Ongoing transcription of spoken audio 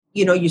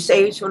you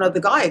say it to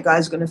another guy, a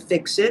guy's going to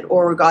fix it,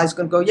 or a guy's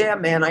going to go, yeah,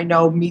 man, I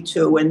know, me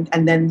too. And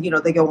then,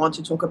 they go on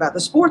to talk about the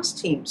sports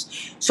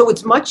teams. So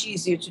it's much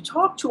easier to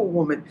talk to a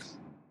woman.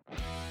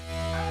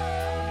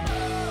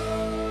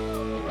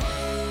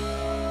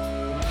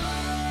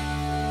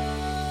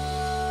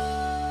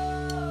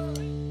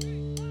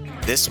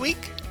 This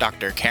week,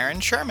 Dr. Karen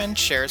Sherman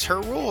shares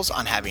her rules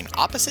on having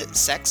opposite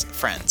sex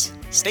friends.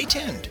 Stay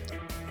tuned.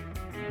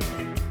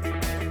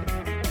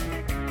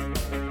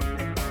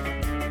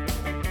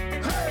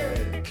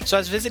 So I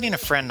was visiting a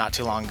friend not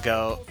too long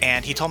ago,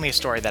 and he told me a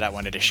story that I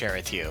wanted to share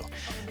with you.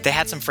 They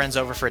had some friends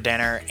over for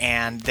dinner,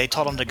 and they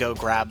told him to go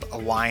grab a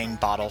wine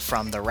bottle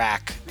from the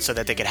rack so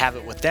that they could have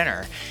it with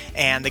dinner.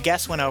 And the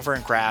guest went over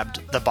and grabbed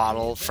the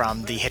bottle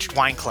from the Hitched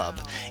Wine Club.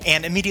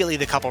 And immediately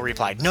the couple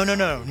replied, no,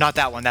 not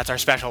that one. That's our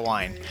special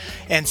wine.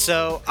 And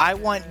so I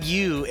want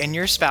you and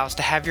your spouse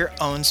to have your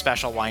own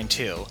special wine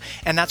too.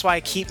 And that's why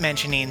I keep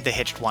mentioning the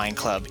Hitched Wine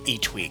Club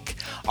each week.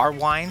 Our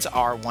wines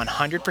are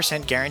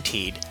 100%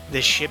 guaranteed.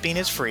 The shipping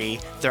is free.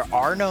 There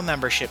are no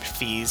membership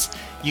fees.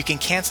 You can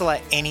cancel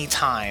at any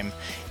time.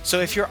 So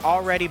if you're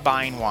already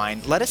buying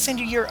wine, let us send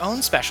you your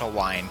own special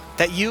wine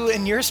that you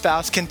and your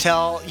spouse can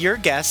tell your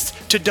guests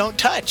to don't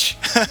touch.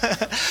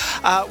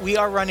 We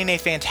are running a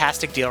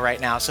fantastic deal right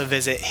now, so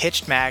visit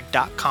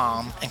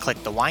hitchedmag.com and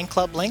click the Wine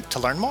Club link to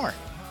learn more.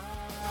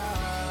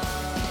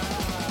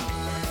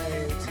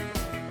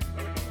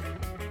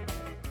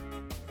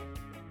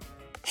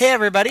 Hey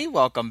everybody,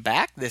 welcome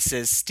back. This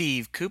is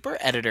Steve Cooper,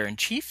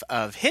 editor-in-chief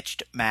of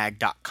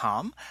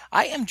HitchedMag.com.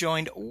 I am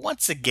joined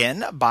once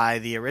again by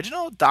the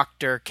original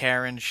Dr.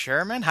 Karen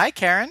Sherman. Hi,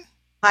 Karen.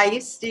 Hi,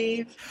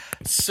 Steve.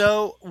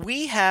 So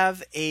we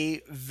have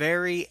a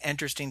very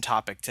interesting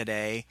topic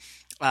today,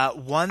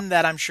 one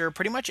that I'm sure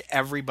pretty much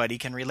everybody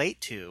can relate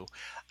to.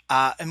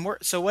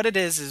 So what it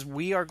is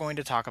we are going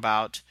to talk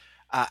about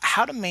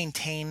how to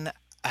maintain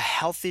a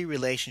healthy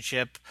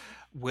relationship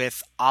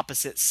with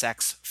opposite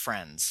sex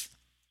friends.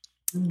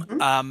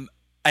 Mm-hmm.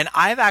 And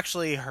I've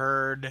actually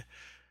heard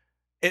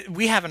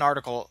we have an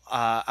article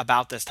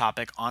about this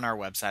topic on our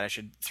website. I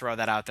should throw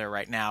that out there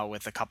right now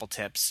with a couple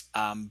tips,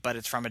 but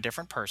it's from a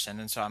different person,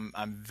 and so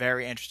I'm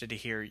very interested to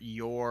hear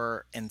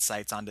your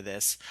insights onto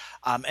this.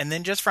 And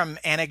then just from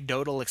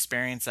anecdotal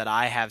experience that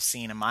I have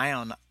seen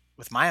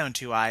with my own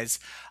two eyes,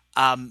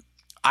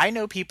 I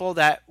know people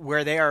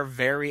where they are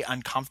very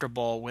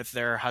uncomfortable with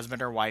their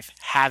husband or wife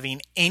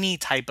having any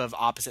type of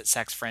opposite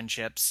sex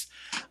friendships.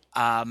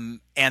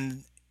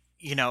 And,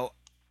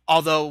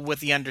 although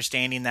with the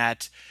understanding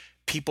that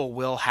people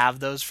will have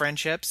those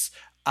friendships,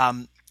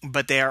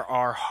 but there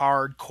are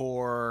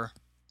hardcore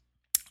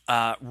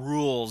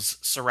rules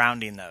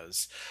surrounding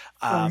those.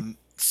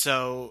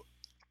 So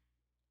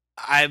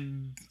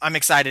I'm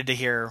excited to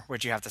hear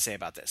what you have to say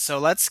about this. So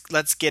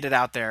let's get it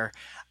out there.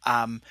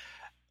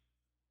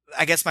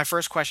 I guess my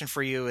first question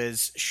for you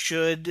is,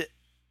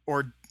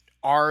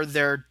 are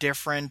there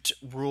different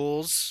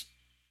rules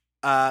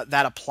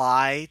that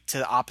apply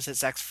to opposite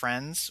sex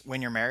friends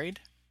when you're married?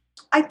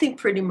 I think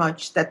pretty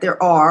much that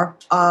there are.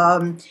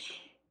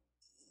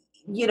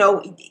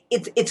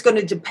 It's going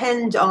to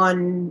depend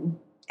on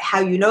how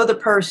you know the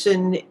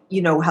person,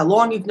 how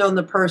long you've known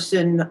the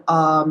person,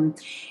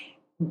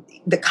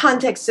 the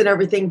context and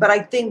everything. But I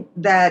think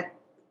that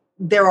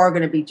there are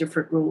going to be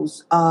different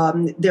rules.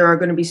 There are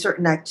going to be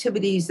certain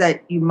activities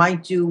that you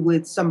might do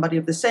with somebody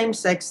of the same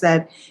sex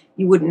that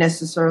you wouldn't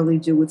necessarily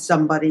do with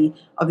somebody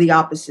of the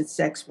opposite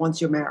sex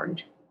once you're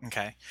married.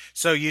 Okay.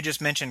 So you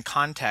just mentioned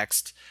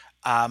context.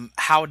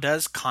 How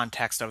does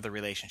context of the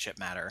relationship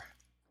matter?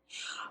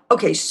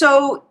 Okay,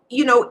 so,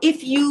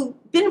 if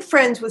you've been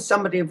friends with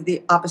somebody of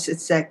the opposite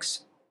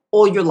sex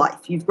all your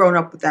life, you've grown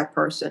up with that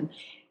person,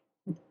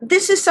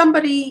 this is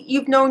somebody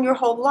you've known your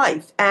whole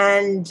life,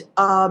 and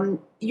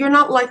you're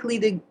not likely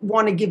to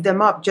want to give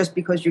them up just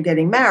because you're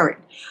getting married.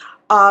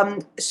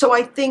 So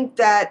I think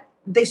that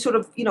they sort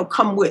of,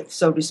 come with,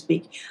 so to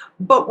speak.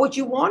 But what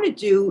you want to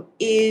do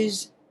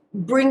is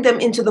bring them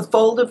into the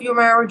fold of your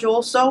marriage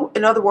also.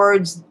 In other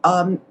words,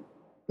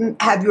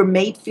 have your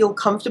mate feel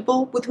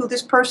comfortable with who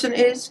this person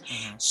is,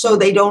 so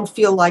they don't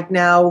feel like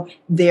now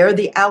they're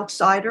the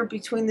outsider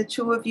between the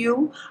two of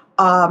you.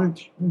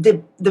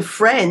 The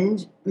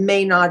friend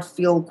may not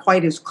feel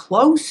quite as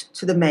close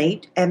to the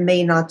mate and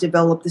may not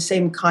develop the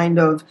same kind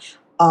of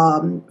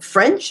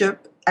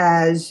friendship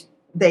as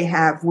they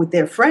have with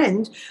their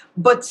friend,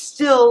 but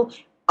still,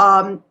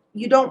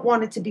 you don't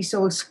want it to be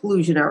so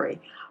exclusionary.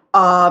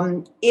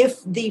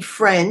 If the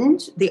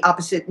friend, the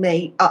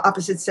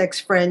opposite sex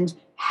friend,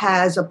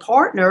 has a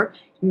partner,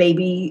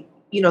 maybe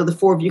the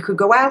four of you could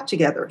go out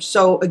together.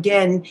 So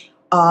again,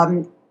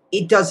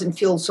 it doesn't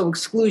feel so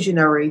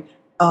exclusionary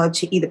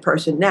to either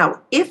person. Now,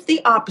 if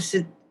the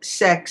opposite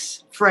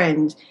sex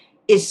friend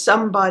is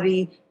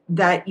somebody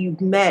that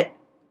you've met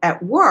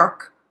at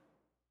work,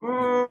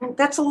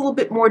 that's a little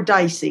bit more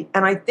dicey.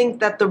 And I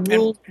think that the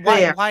rule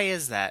there. Why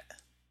is that?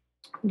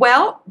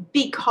 Well,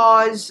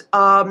 because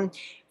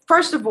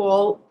first of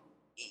all,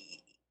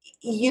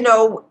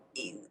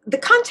 the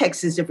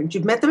context is different.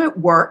 You've met them at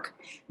work.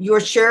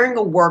 You're sharing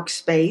a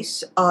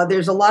workspace.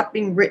 There's a lot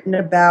being written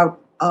about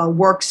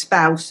work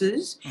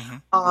spouses,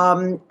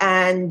 Hmm.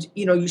 and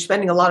you're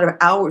spending a lot of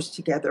hours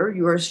together.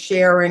 You're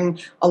sharing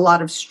a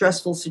lot of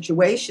stressful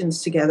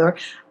situations together,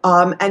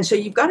 and so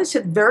you've got to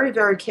set very,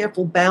 very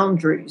careful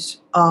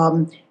boundaries.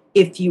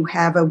 If you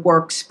have a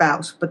work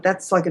spouse, but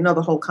that's like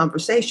another whole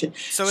conversation.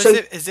 So So,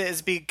 is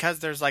it because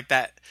there's like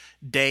that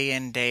day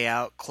in day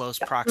out close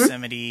mhm,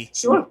 proximity?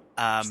 sure,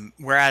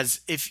 Whereas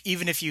if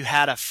even if you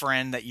had a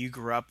friend that you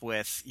grew up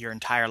with your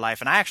entire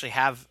life, and I actually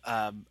have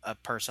a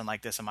person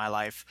like this in my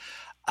life,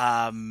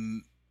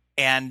 um,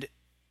 and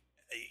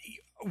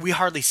we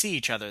hardly see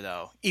each other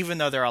though, even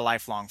though they're a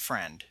lifelong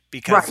friend,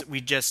 right.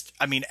 because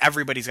I mean,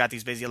 everybody's got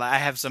these busy lives. I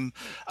have some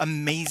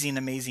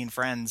amazing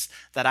friends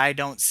that I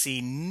don't see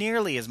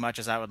nearly as much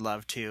as I would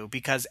love to,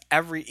 because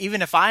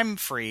even if I'm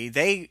free,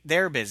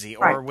 they're busy,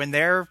 Right. or when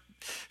they're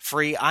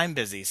free, I'm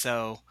busy.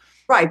 So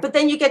Right, but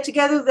then you get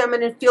together with them,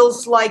 and it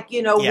feels like,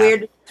 yeah. where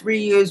did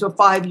 3 years or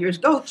 5 years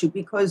go to?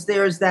 Because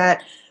there's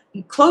that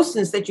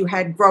closeness that you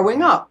had growing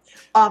Mhm. up.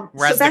 So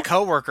Whereas the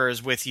coworker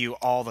is with you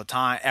all the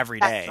time, every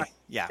that's right. day.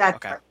 Yeah. That's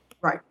Okay. right.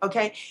 Right.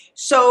 Okay.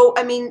 So,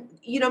 I mean,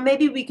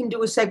 maybe we can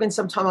do a segment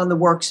sometime on the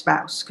work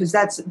spouse, because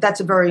that's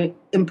a very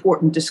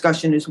important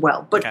discussion as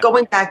well. But Okay.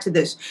 going back to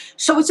this,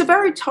 so it's a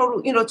very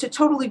total, it's a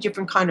totally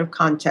different kind of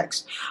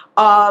context.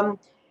 Um,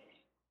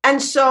 And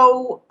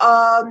so,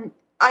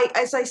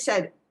 as I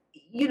said,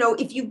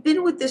 if you've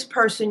been with this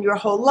person your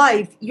whole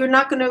life, you're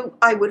not going to.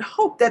 I would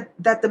hope that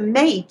the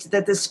mate,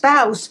 that the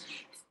spouse,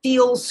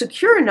 feels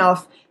secure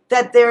enough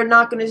that they're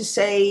not going to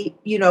say,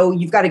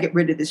 you've got to get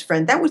rid of this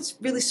friend. That would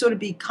really sort of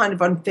be kind of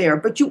unfair.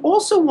 But you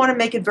also want to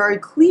make it very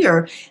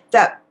clear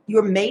that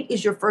your mate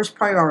is your first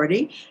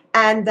priority,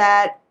 and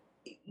that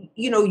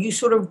you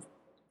sort of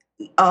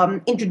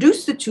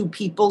introduce the two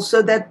people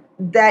so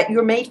that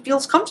your mate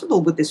feels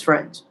comfortable with this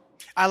friend.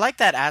 I like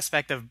that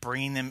aspect of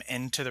bringing them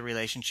into the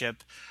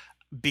relationship,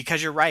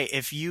 because you're right.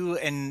 If you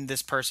and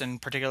this person,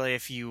 particularly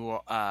if you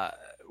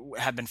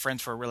have been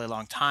friends for a really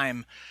long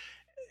time,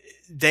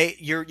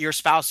 your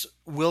spouse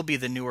will be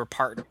the newer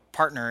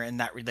partner in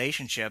that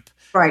relationship,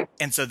 Right.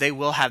 and so they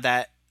will have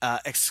that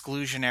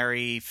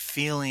exclusionary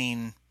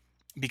feeling,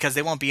 because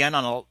they won't be in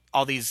on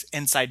all these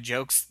inside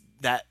jokes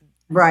that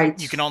you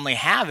Right. can only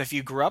have if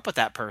you grew up with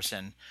that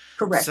person.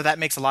 So Correct. that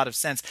makes a lot of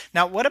sense.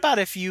 Now, what about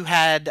if you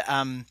had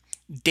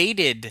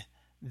dated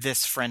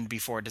this friend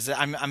before?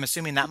 I'm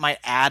assuming that might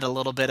add a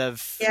little bit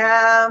of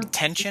Yeah.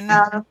 tension.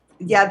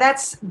 Yeah.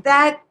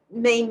 That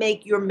may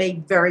make your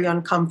mate very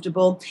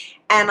uncomfortable.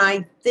 And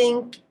I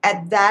think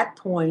at that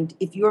point,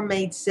 if your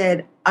mate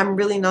said, I'm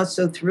really not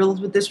so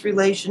thrilled with this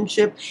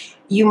relationship,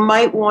 you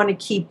might want to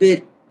keep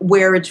it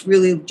where it's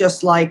really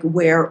just like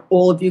where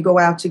all of you go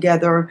out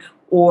together,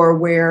 or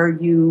where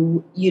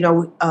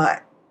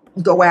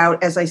go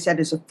out, as I said,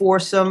 as a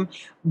foursome,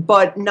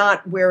 but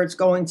not where it's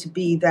going to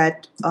be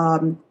that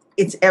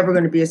it's ever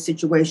going to be a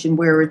situation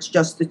where it's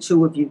just the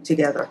two of you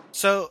together.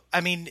 So,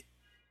 I mean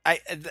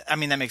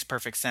that makes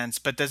perfect sense.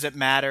 But does it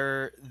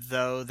matter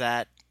though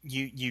that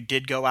you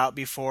did go out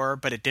before,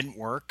 but it didn't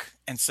work,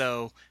 and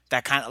so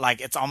that kind of like,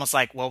 it's almost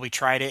like, well, we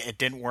tried it, it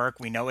didn't work.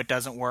 We know it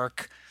doesn't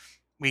work.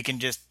 We can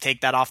just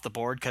take that off the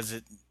board because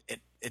it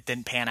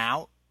didn't pan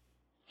out.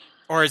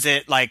 Or is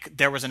it like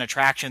there was an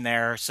attraction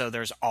there, so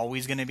there's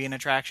always going to be an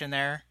attraction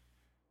there,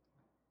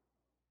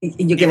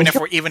 You're going to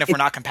kill even if we're it.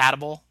 not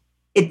compatible?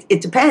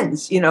 It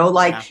depends, Yeah.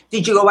 like,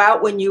 did you go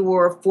out when you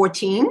were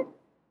 14,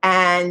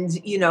 and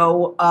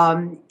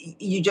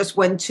you just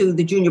went to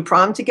the junior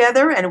prom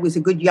together and it was a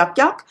good yuck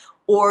yuck?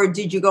 Or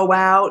did you go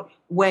out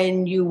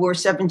when you were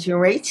 17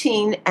 or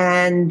 18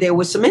 and there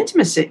was some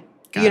intimacy?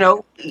 you Got it.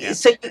 know Yeah.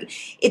 so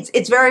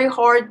it's very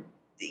hard.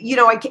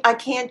 I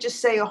can't just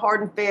say a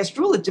hard and fast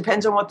rule. It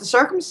depends on what the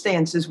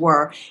circumstances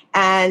were.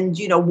 And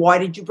why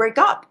did you break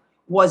up?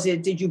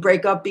 Did you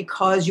break up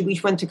because you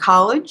each went to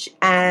college,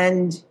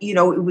 and you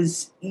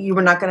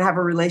were not going to have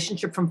a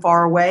relationship from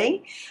far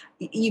away?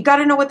 You got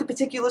to know what the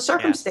particular Yeah.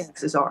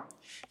 circumstances are.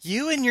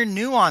 You and your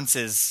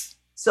nuances.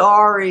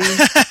 Sorry.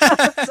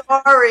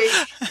 Sorry.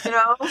 you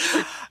know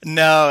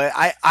No,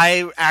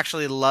 I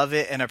actually love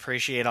it and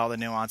appreciate all the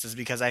nuances,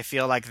 because I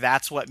feel like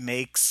that's what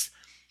makes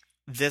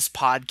this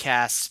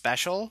podcast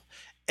special,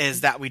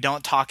 is that we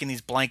don't talk in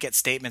these blanket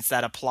statements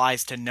that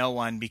applies to no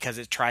one, because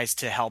it tries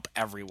to help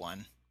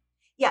everyone.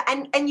 Yeah,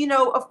 and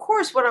of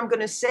course, what I'm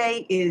going to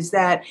say is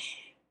that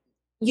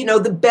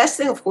the best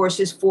thing, of course,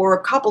 is for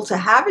a couple to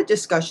have a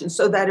discussion,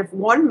 so that if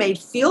one mate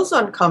feels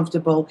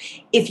uncomfortable,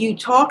 if you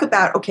talk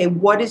about, okay,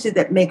 what is it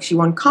that makes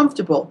you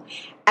uncomfortable?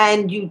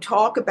 And you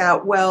talk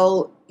about,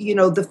 well,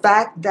 the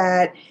fact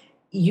that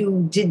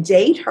you did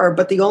date her,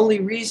 but the only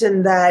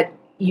reason that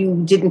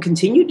you didn't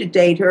continue to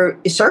date her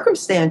is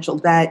circumstantial,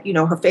 that,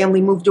 her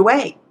family moved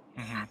away.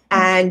 Hmm.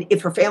 And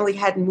if her family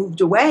hadn't moved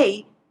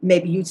away,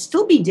 maybe you'd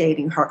still be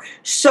dating her.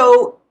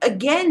 So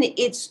again,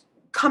 it's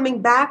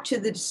coming back to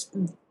this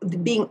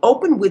being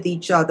open with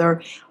each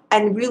other.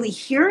 and really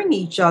hearing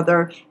each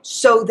other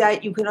so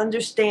that you can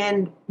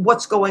understand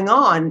what's going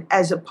on,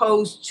 as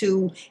opposed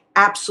to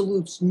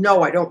absolutes.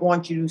 No, I don't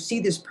want you to see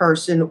this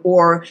person,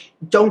 or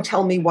don't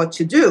tell me what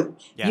to do.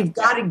 Yeah. You've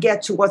got to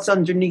get to what's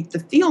underneath the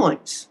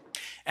feelings.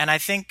 And I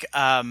think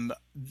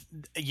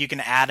you can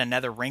add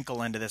another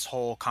wrinkle into this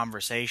whole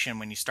conversation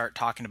when you start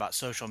talking about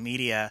social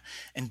media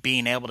and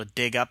being able to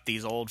dig up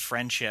these old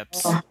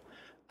friendships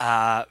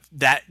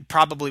that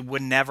probably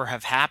would never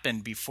have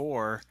happened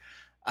before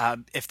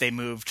if they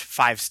moved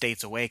 5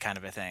 states away, kind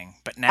of a thing.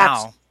 But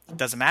now it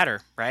doesn't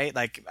matter, right?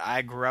 Like,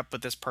 I grew up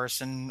with this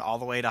person all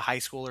the way to high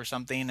school or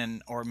something,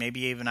 and or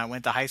maybe even I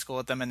went to high school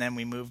with them and then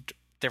we moved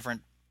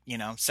different,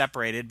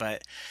 separated,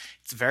 but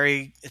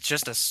it's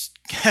just a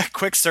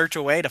quick search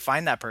away to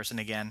find that person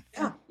again.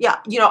 Yeah.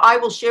 Yeah. I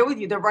will share with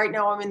you that right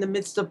now I'm in the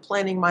midst of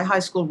planning my high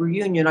school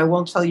reunion. I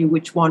won't tell you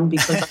which one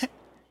because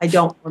I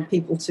don't want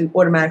people to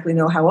automatically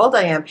know how old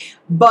I am.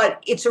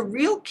 But it's a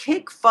real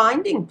kick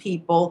finding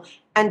people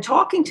and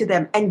talking to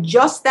them. And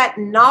just that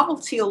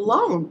novelty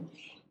alone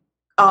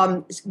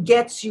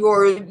gets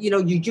your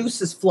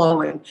juices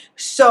flowing.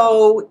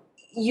 So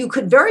you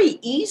could very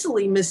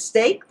easily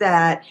mistake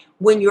that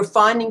when you're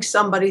finding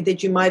somebody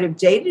that you might have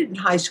dated in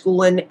high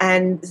school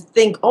and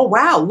think, oh,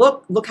 wow,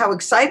 look how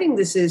exciting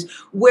this is.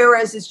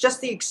 Whereas it's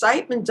just the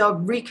excitement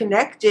of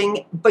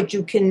reconnecting, but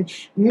you can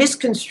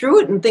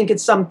misconstrue it and think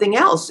it's something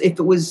else if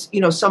it was,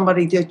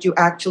 somebody that you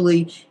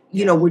actually,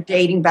 were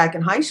dating back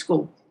in high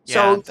school.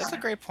 Yeah, So that's a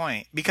great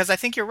point, because I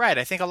think you're right.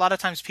 I think a lot of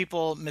times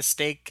people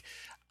mistake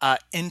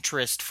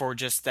interest for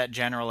just that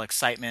general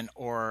excitement,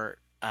 or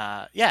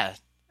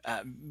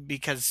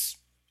because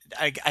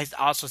I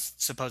also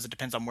suppose it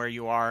depends on where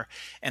you are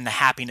and the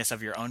happiness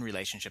of your own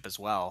relationship as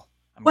well.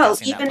 I'm well,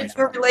 guessing that even plays if a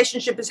your role.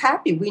 relationship is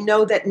happy, we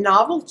know that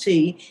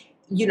novelty,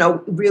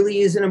 really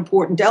is an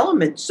important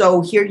element.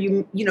 So here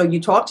you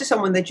talk to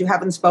someone that you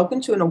haven't spoken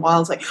to in a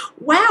while. It's like,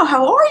 wow,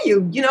 how are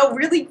you?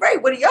 Really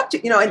great. What are you up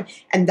to?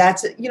 And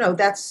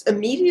that's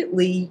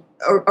immediately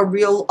a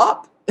real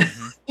up.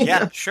 Hmm.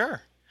 Yeah,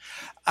 sure.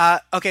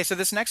 Okay, so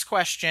this next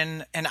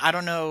question, and I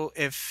don't know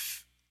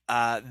if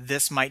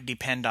this might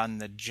depend on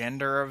the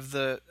gender of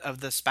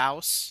the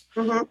spouse,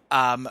 Mhm.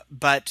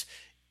 but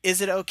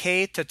is it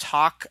okay to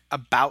talk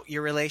about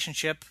your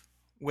relationship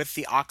with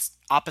the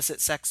opposite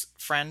sex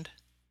friend?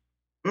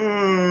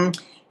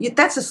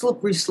 That's a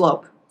slippery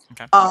slope.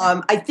 Okay.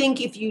 I think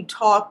if you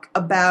talk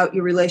about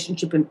your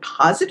relationship in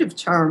positive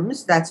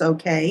terms, that's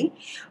okay.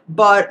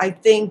 But I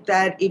think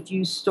that if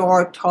you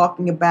start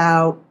talking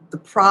about the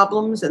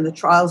problems and the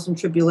trials and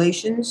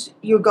tribulations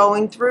you're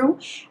going through,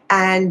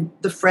 and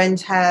the friend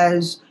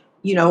has,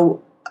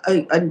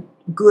 a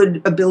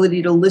good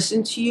ability to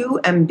listen to you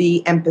and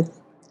be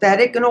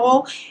empathetic and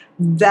all,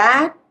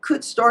 that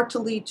could start to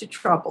lead to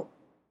trouble.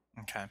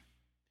 Okay.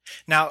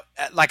 Now,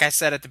 like I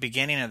said at the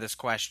beginning of this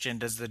question,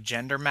 does the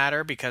gender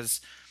matter? Because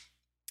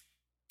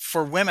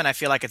for women, I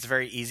feel like it's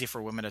very easy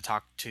for women to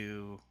talk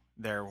to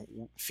their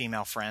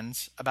female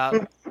friends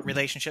about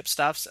relationship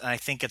stuffs, and I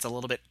think it's a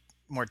little bit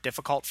more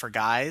difficult for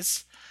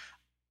guys.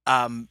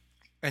 Um,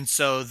 and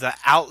so the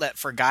outlet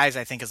for guys,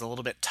 I think, is a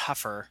little bit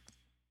tougher.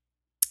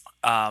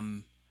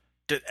 Um,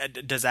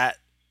 does that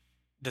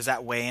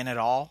weigh in at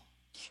all?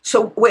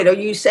 So, wait, are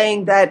you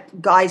saying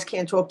that guys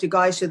can't talk to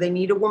guys, so they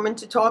need a woman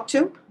to talk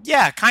to?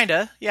 Yeah,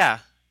 kinda. Yeah.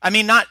 I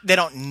mean, not they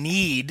don't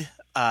need.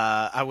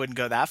 I wouldn't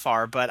go that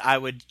far, but I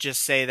would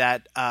just say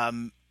that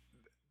I'm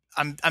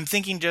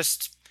thinking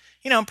just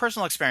in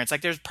personal experience.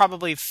 Like, there's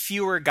probably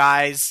fewer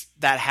guys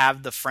that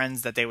have the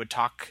friends that they would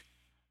talk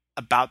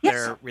about Yes.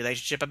 their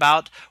relationship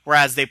about,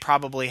 whereas they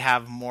probably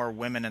have more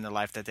women in their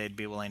life that they'd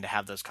be willing to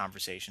have those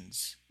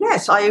conversations.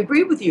 Yes, I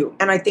agree with you.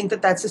 And I think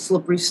that that's a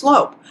slippery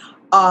slope.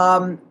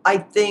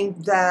 I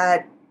think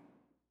that,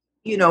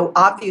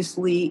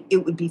 obviously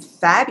it would be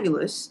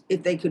fabulous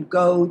if they could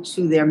go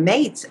to their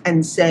mates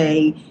and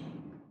say,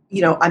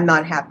 I'm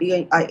not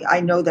happy. I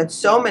know that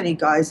so many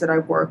guys that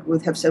I've worked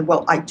with have said,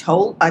 well, I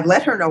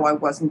let her know I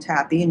wasn't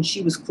happy, and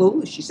she was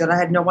clueless. She said, I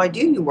had no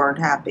idea you weren't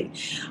happy.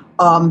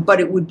 But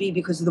it would be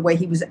because of the way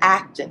he was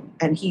acting,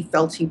 and he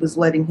felt he was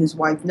letting his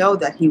wife know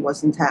that he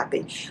wasn't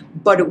happy.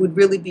 But it would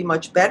really be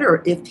much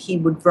better if he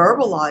would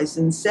verbalize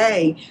and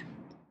say,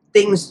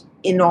 things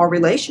in our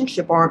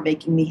relationship aren't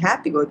making me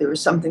happy, or there is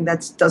something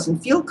that doesn't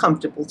feel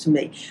comfortable to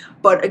me.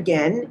 But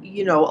again,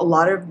 a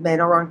lot of men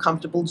are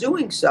uncomfortable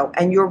doing so.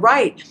 And you're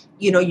right.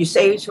 You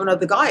say it to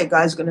another guy, a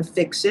guy's going to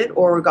fix it,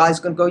 or a guy's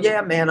going to go,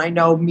 yeah, man, I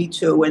know, me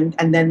too. And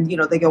then,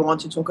 they go on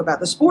to talk about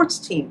the sports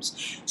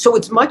teams. So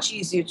it's much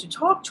easier to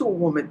talk to a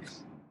woman.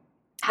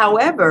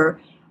 However,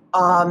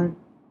 um,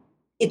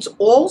 it's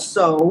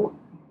also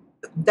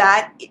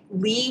that it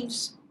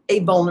leaves a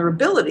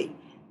vulnerability,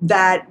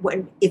 that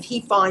when if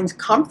he finds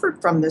comfort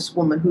from this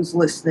woman who's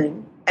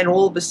listening, and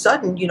all of a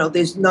sudden,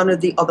 there's none of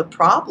the other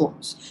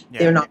problems.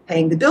 They're Yeah. not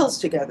paying the bills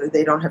together,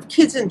 they don't have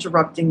kids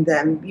interrupting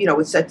them,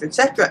 et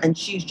cetera, and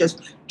she's just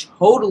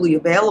totally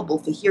available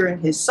for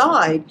hearing his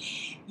side.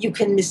 You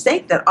can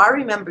mistake that. I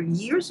remember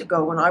years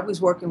ago when I was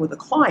working with a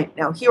client.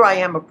 Now here I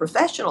am, a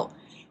professional,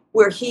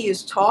 where he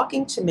is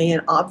talking to me,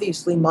 and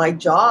obviously my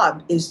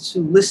job is to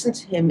listen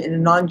to him in a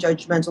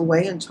non-judgmental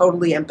way and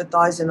totally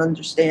empathize and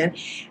understand.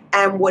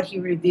 And what he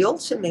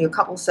revealed to me a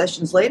couple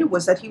sessions later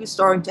was that he was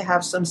starting to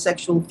have some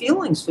sexual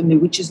feelings for me,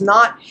 which is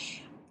not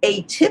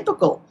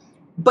atypical,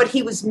 but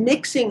he was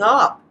mixing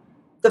up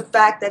the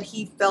fact that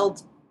he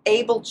felt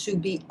able to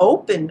be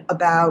open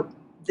about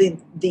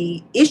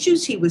the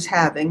issues he was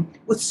having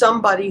with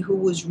somebody who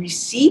was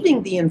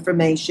receiving the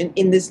information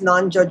in this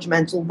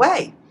non-judgmental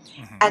way.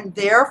 Hmm. And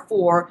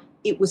therefore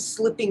it was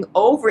slipping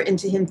over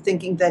into him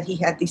thinking that he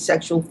had these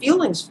sexual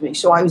feelings for me.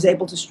 So I was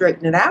able to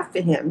straighten it out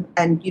for him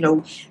and,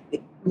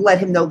 let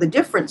him know the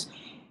difference.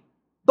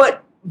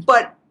 But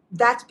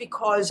that's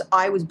because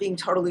I was being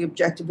totally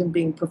objective and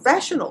being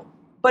professional.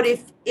 But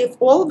if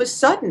all of a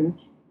sudden,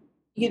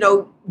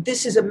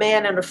 this is a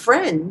man and a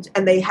friend,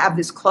 and they have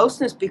this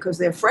closeness because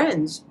they're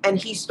friends, and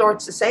he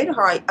starts to say to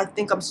her, I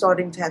think I'm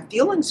starting to have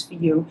feelings for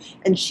you.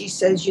 And she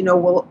says,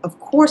 well, of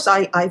course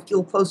I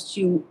feel close to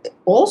you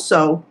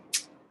also.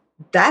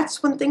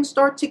 That's when things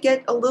start to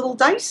get a little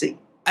dicey.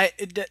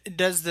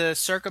 Does the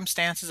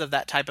circumstances of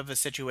that type of a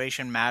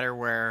situation matter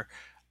where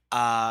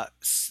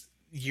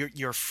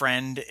your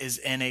friend is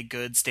in a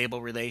good,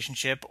 stable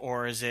relationship,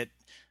 or is it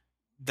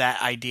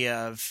that idea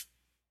of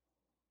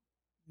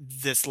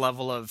this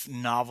level of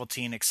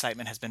novelty and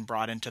excitement has been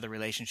brought into the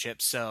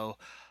relationship, so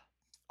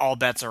all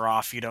bets are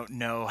off. You don't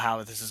know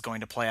how this is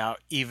going to play out,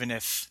 even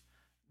if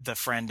the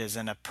friend is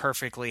in a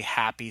perfectly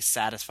happy,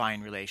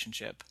 satisfying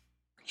relationship.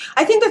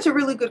 I think that's a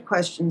really good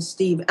question,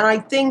 Steve. And I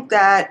think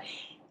that,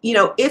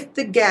 if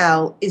the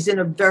gal is in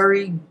a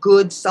very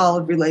good,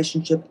 solid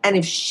relationship, and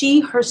if she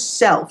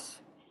herself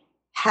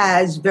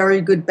has very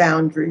good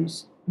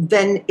boundaries,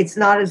 then it's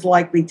not as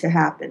likely to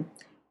happen.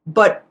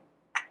 But,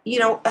 do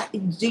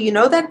you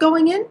know that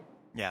going in?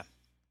 Yeah.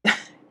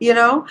 you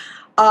know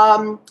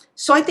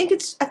so I think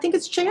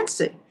it's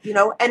chancy,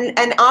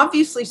 and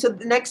obviously, so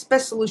the next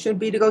best solution would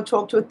be to go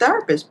talk to a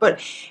therapist, but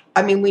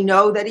I mean, we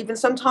know that even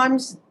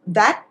sometimes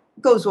that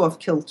goes off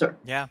kilter.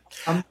 Yeah.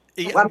 um,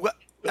 Yeah,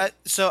 um,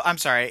 so I'm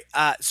sorry.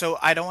 So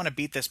I don't want to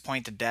beat this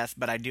point to death,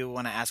 but I do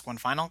want to ask one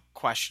final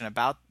question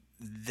about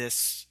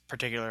this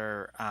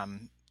particular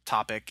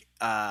topic.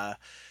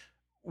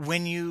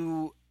 When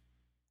you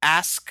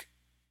ask,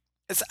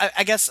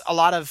 I guess a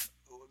lot of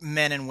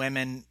men and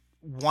women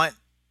want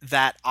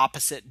that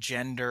opposite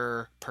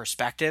gender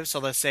perspective. So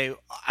let's say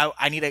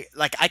I need a,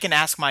 like, I can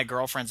ask my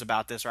girlfriends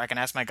about this, or I can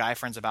ask my guy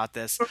friends about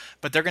this,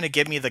 but they're going to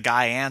give me the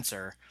guy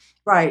answer.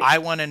 right, I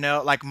want to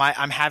know, like,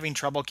 I'm having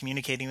trouble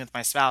communicating with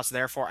my spouse,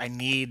 therefore I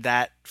need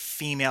that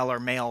female or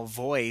male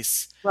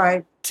voice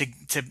right. to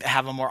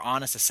have a more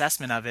honest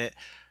assessment of it.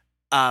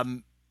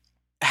 Um,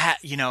 ha,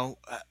 you know,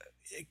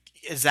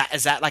 is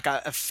that like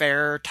a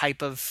fair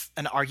type of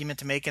an argument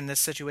to make in this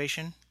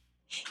situation?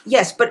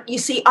 Yes, but you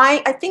see,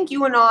 I think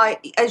you and I,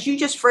 as you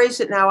just phrased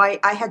it now,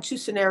 I had two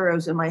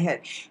scenarios in my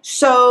head.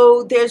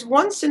 So there's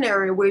one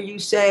scenario where you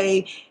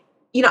say,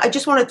 I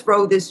just want to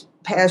throw this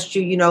past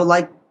you,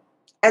 like,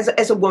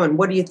 as a woman,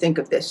 what do you think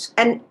of this?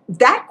 And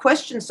that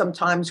question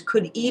sometimes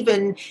could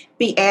even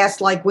be asked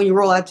like when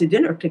you're all out to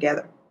dinner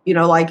together,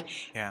 like,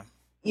 Yeah.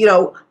 you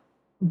know,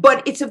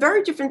 but it's a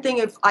very different thing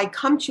if I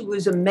come to you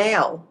as a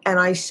male and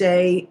I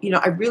say,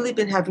 I've really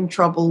been having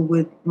trouble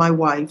with my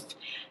wife,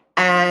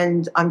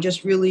 and I'm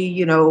just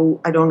really,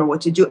 I don't know what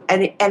to do.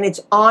 And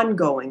it's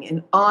ongoing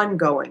and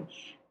ongoing.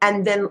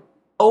 And then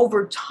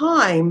over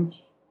time,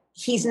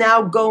 he's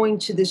now going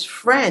to this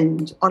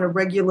friend on a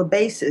regular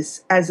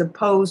basis as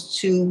opposed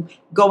to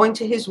going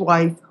to his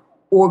wife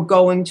or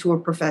going to a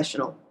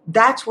professional.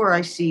 That's where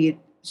I see it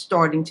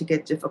starting to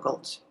get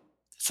difficult.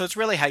 So it's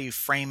really how you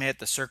frame it,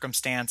 the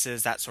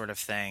circumstances, that sort of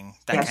thing,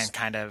 that can Yes.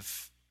 kind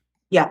of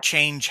Yeah.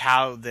 change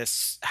how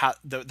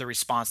the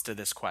response to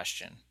this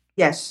question.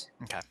 Yes.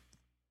 Okay.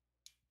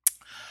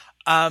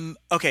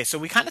 Okay, so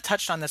we kind of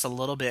touched on this a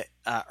little bit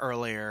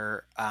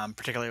earlier,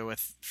 particularly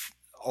with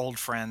old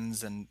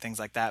friends and things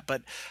like that.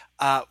 But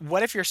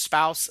what if your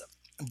spouse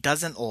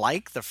doesn't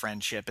like the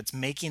friendship? It's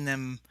making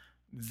them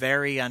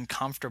very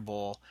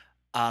uncomfortable,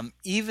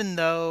 even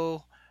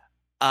though,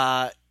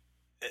 uh,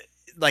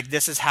 like,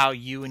 this is how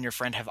you and your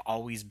friend have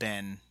always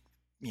been,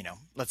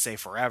 let's say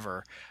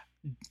forever.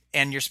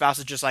 And your spouse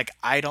is just like,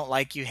 I don't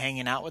like you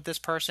hanging out with this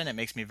person. It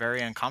makes me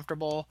very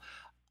uncomfortable.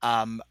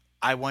 Um,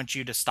 I want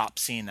you to stop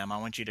seeing them. I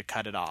want you to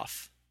cut it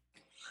off.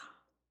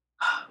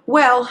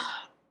 Well,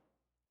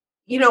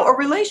 a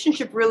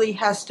relationship really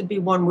has to be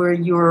one where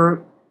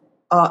you're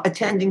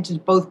attending to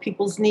both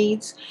people's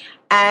needs.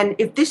 And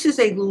if this is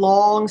a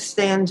long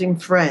standing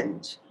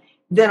friend,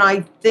 then I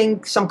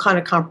think some kind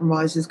of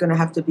compromise is going to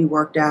have to be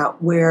worked out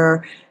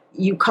where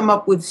you come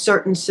up with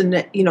certain,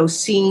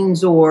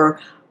 scenes or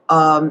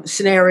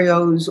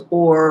scenarios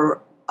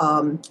or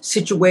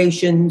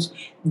situations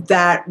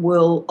that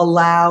will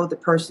allow the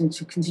person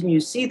to continue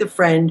to see the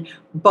friend,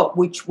 but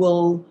which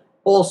will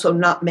also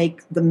not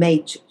make the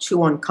mate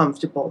too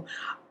uncomfortable.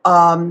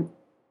 Um,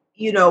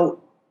 you know,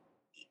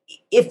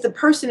 if the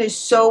person is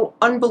so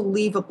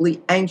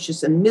unbelievably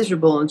anxious and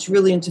miserable and it's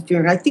really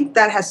interfering, I think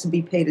that has to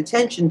be paid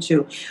attention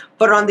to.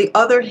 But on the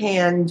other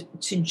hand,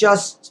 to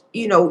just,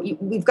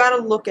 we've got to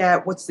look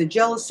at what's the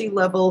jealousy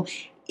level.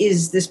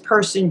 Is this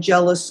person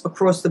jealous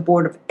across the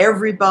board of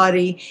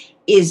everybody?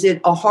 Is it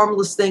a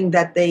harmless thing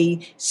that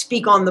they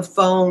speak on the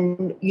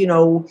phone,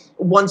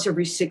 once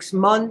every 6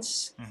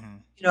 months? Hmm.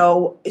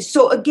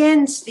 So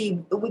again,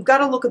 Steve, we've got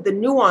to look at the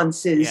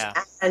nuances. Yeah.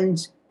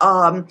 And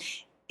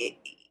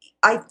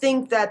I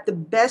think that the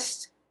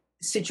best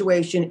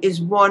situation is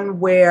one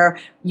where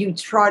you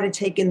try to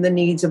take in the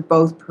needs of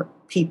both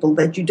people,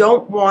 that you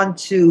don't want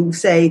to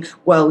say,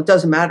 well, it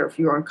doesn't matter if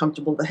you're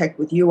uncomfortable, the heck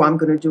with you, I'm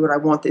going to do what I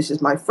want, this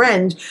is my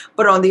friend.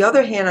 But on the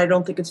other hand, I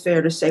don't think it's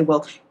fair to say,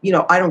 well,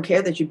 I don't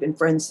care that you've been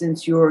friends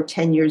since you're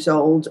 10 years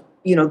old,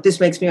 this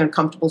makes me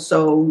uncomfortable,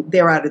 so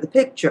they're out of the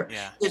picture.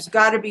 Yeah. There's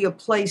got to be a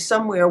place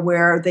somewhere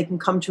where they can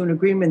come to an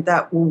agreement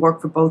that will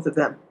work for both of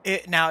them.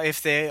 Now,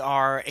 if they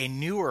are a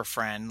newer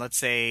friend, let's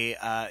say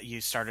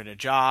you started a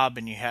job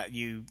and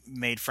you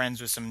made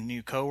friends with some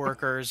new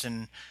coworkers,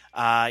 and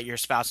your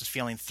spouse is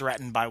feeling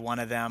threatened by one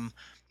of them,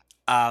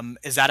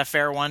 is that a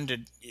fair one?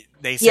 Did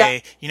they Yeah.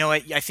 say, you know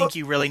what, I think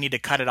you really need to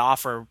cut it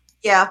off or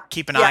Yeah.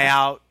 keep an eye Yeah.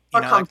 out?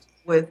 Are comfortable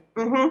with.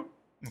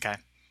 Okay.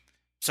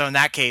 So in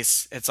that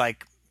case, it's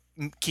like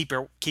keep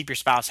your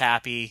spouse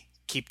happy,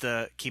 keep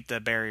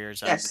the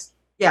barriers up. Yes.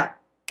 Yeah.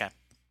 Okay.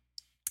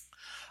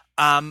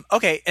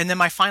 Okay, and then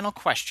my final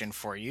question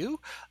for you.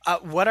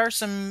 What are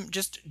some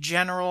just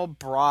general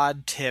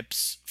broad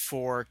tips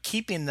for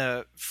keeping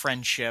the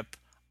friendship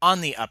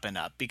on the up and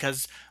up?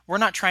 Because we're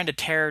not trying to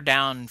tear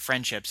down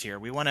friendships here.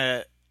 We want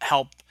to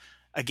help,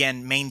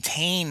 again,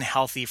 maintain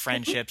healthy Mhm.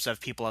 friendships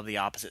of people of the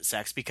opposite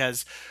sex,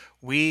 because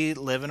we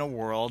live in a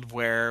world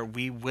where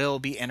we will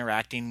be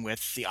interacting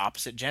with the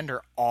opposite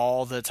gender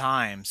all the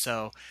time.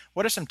 So,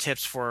 what are some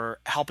tips for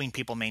helping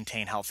people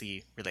maintain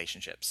healthy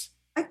relationships?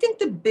 I think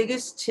the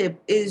biggest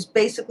tip is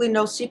basically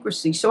no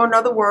secrecy. So, in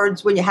other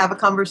words, when you have a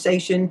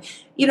conversation,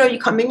 you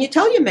come in, you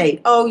tell your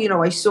mate, oh,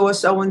 I saw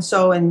so and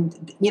so,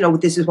 and,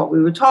 this is what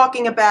we were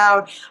talking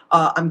about.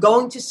 I'm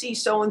going to see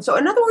so and so.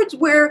 In other words,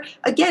 where,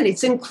 again,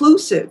 it's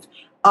inclusive,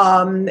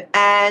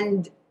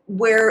 and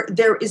where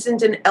there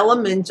isn't an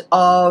element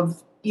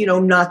of,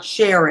 not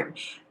sharing.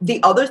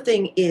 The other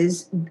thing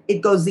is, it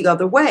goes the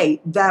other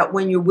way, that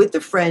when you're with a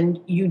friend,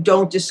 you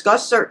don't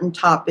discuss certain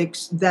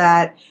topics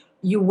that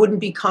you wouldn't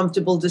be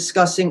comfortable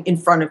discussing in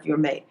front of your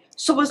mate.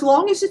 So as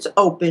long as it's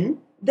open,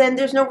 then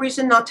there's no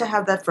reason not to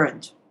have that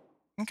friend.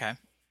 Okay.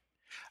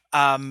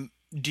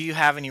 Do you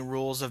have any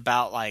rules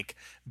about like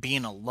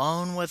being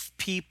alone with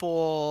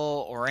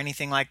people or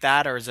anything like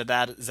that, or is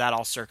that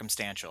all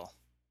circumstantial?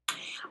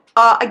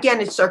 Again,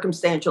 it's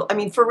circumstantial. I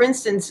mean, for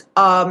instance,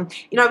 I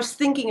was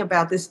thinking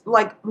about this.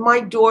 Like, my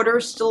daughter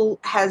still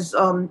has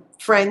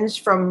friends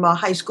from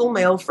high school,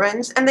 male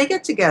friends, and they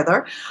get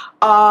together.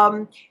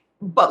 Um,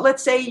 but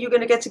let's say you're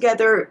going to get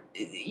together,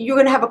 you're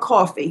going to have a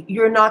coffee.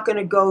 You're not going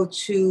to go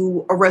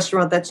to a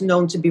restaurant that's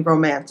known to be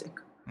romantic.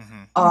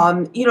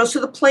 Hmm. So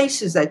the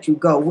places that you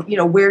go,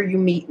 where you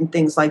meet and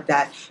things like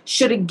that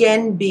should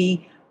again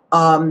be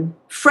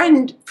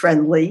friend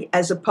friendly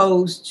as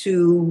opposed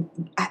to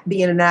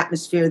be in an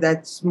atmosphere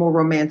that's more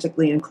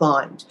romantically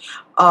inclined.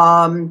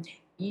 Um,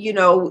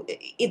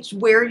 it's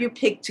where you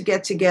pick to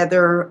get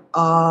together.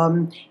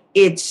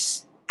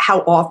 It's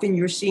how often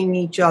you're seeing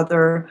each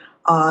other,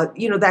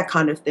 that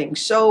kind of thing.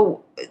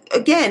 So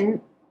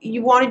again,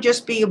 you want to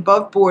just be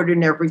above board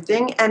in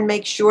everything and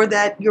make sure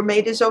that your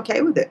mate is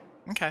okay with it.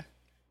 Okay.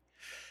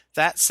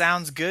 That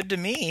sounds good to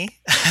me.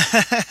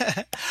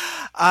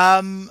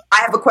 um, I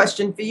have a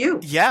question for you.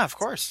 yeah, of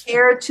course.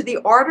 Compared to the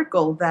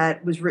article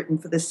that was written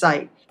for the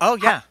site, Oh,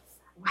 how, yeah.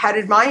 how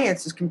did my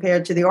answers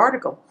compare to the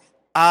article?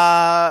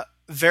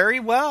 Very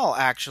well,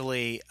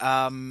 actually.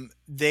 I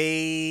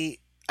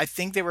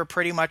think they were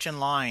pretty much in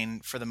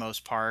line for the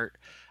most part.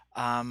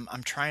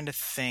 I'm trying to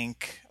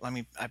think.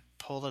 I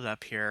pulled it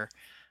up here.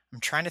 I'm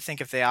trying to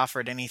think if they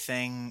offered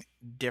anything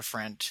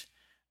different.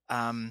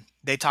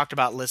 They talked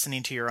about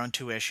listening to your own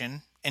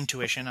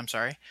intuition, I'm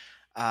sorry,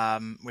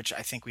 which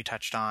I think we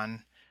touched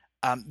on.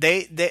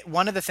 They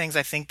one of the things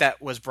I think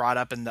that was brought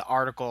up in the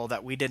article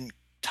that we didn't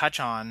touch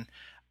on,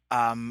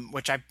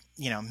 which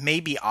may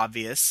be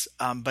obvious,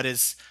 but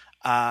is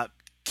uh,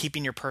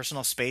 keeping your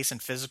personal space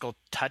and physical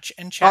touch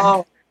in check.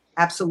 Oh,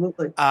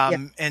 absolutely. Yeah,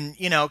 And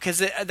because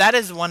that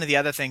is one of the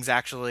other things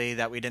actually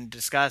that we didn't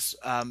discuss,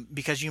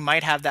 because you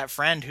might have that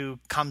friend who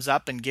comes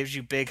up and gives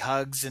you big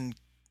hugs and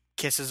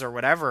kisses or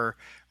whatever,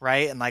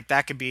 right? And like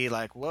that could be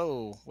like,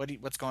 whoa,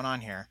 what's going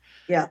on here?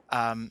 yeah.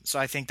 So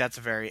I think that's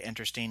a very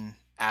interesting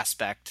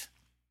aspect.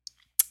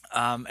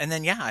 And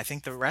then yeah, I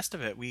think the rest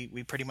of it we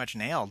pretty much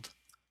nailed.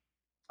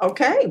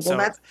 Okay, well, So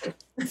that's good.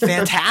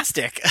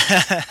 fantastic.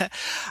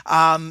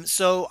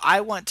 So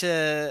I want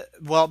to,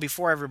 well,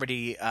 before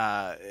everybody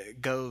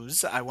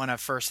goes, I want to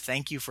first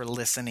thank you for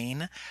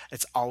listening.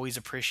 It's always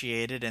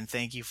appreciated, and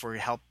thank you for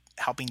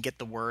helping get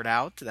the word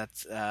out.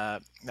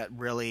 That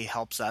really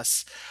helps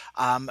us.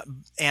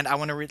 And I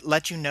want to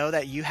let you know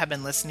that you have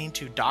been listening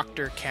to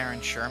Dr.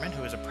 Karen Sherman,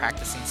 who is a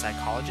practicing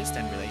psychologist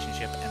in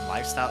relationship and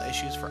lifestyle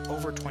issues for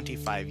over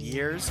 25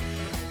 years.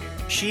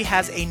 She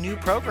has a new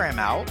program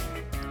out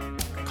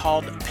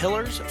called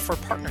Pillars for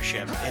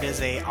Partnership. It is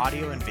a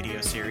audio and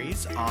video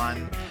series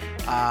on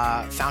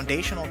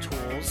foundational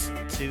tools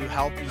to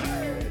help you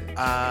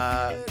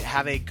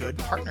have a good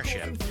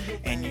partnership.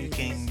 And you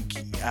can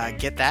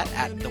get that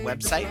at the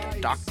website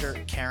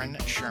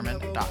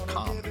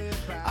drkarensherman.com.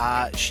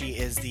 She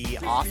is the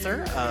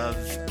author of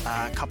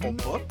a couple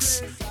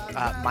books,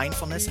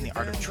 Mindfulness and the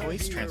Art of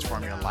Choice,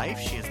 Transform Your Life.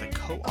 She is the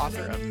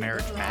co-author of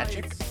Marriage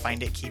Magic,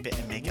 Find It, Keep It,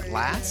 and Make It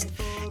Last.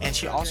 And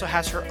she also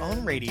has her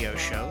own radio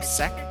show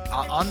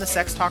on the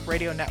Sex Talk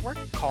Radio Network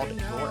called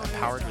Your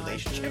Empowered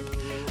Relationship.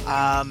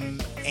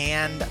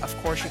 And of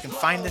course, you can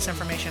find this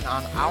information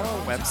on our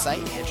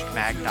website,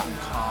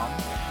 hitchedmag.com.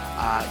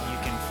 You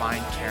can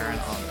find Karen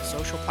on the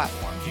social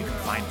platforms. You can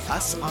find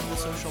us on the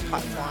social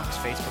platforms,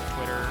 Facebook,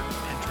 Twitter,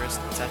 Pinterest,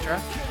 etc.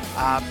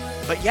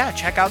 But yeah,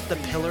 check out the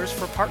Pillars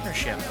for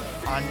Partnership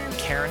on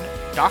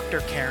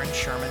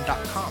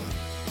drkarensherman.com.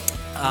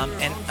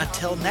 And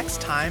until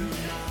next time,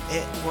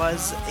 it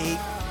was a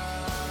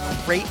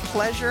great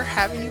pleasure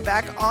having you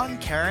back on,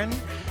 Karen,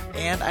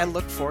 and I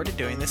look forward to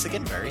doing this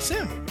again very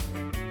soon.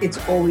 It's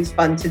always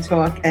fun to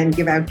talk and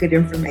give out good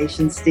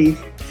information,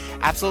 Steve.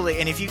 Absolutely.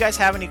 And if you guys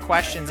have any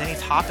questions, any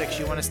topics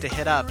you want us to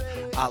hit up,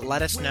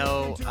 let us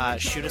know.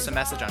 Shoot us a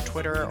message on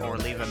Twitter or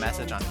leave a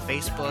message on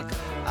Facebook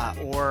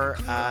or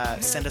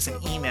send us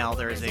an email.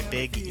 There is a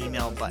big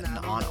email button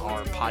on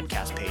our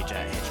podcast page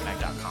at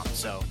hitchmag.com.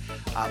 So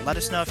let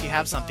us know if you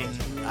have something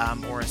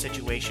or a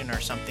situation or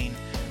something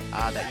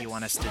that you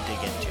want us to dig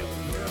into.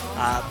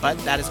 But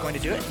that is going to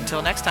do it.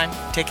 Until next time,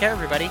 take care,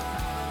 everybody.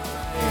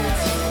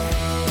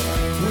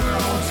 We're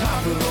on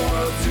top of the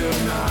world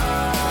tonight.